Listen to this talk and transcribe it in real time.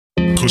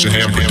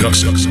Cushionham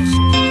Productions.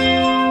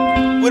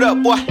 What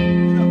up, boy?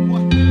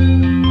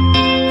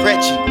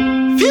 Reggie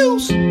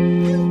Fuse.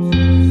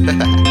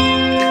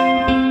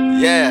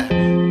 Yeah,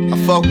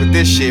 I fuck with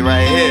this shit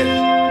right here.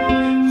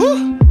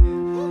 Woo.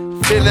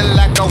 Feeling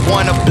like I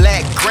won a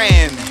black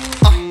Grammy.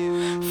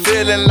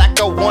 Feeling like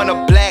I won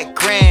a black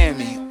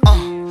Grammy.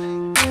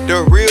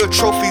 The real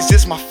trophies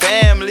is my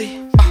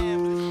family.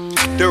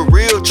 The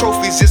real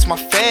trophies is my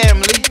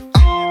family.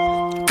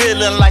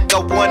 Feeling like I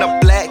won a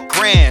black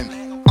Grammy.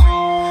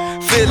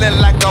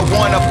 Feeling like I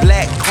won a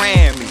black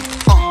Grammy.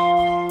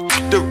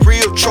 The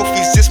real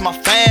trophies is my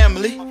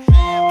family.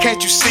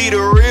 Can't you see the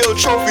real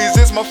trophies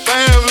is my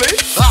family?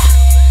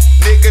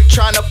 Nigga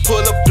tryna pull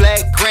a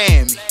black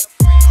Grammy.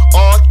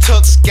 All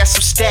tux, got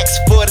some stacks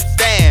for the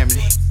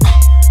family.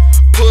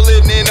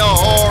 Pulling in a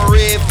all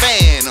red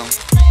Phantom.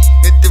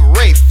 Hit the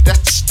Wraith,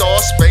 that's the Star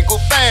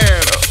Spangled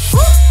Banner.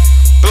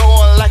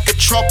 Blowing like a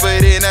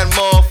trumpet in that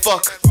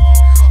motherfucker.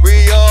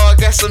 We all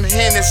got some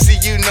Hennessy,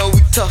 you know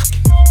we talkin'.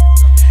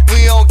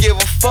 We don't give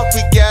a fuck,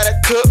 we got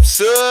our cups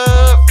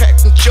up.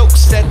 Cracking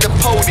jokes at the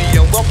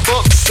podium, our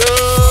bucks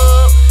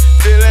up.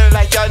 Feeling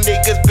like y'all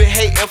niggas been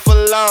hating for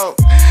long.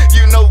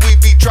 You know we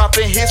be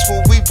dropping hits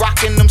when we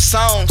rockin' them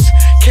songs.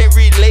 Can't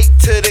relate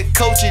to the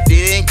culture,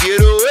 didn't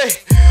get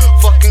away.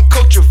 Fucking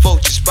culture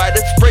vultures, by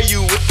to spray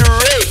you with the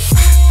ray.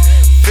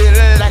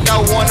 Feeling like I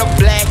won a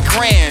black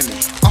Grammy.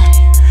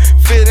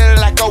 Feeling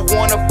like I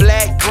won a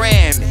black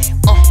Grammy.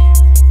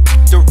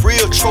 The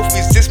real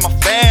trophies is my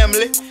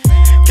family.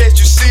 Can't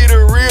you see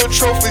the real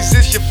trophies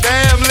is your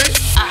family?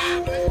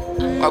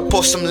 I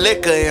pour some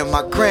liquor in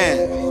my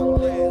Grammy.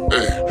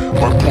 Hey,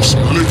 I pour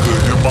some liquor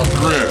in my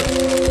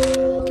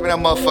Grammy. Give me that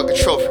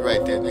motherfucking trophy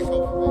right there, nigga.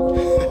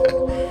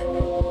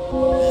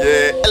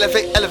 Yeah,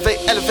 elevate, elevate,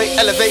 elevate,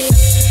 elevate.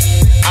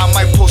 I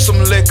might pour some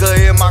liquor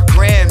in my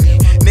Grammy.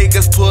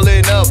 Niggas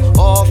pulling up,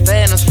 all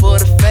Phantoms for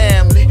the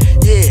family.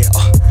 Yeah,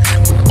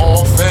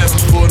 all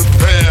Phantoms for the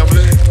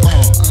family.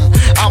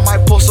 I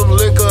might pour some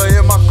liquor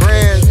in my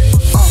Grammy.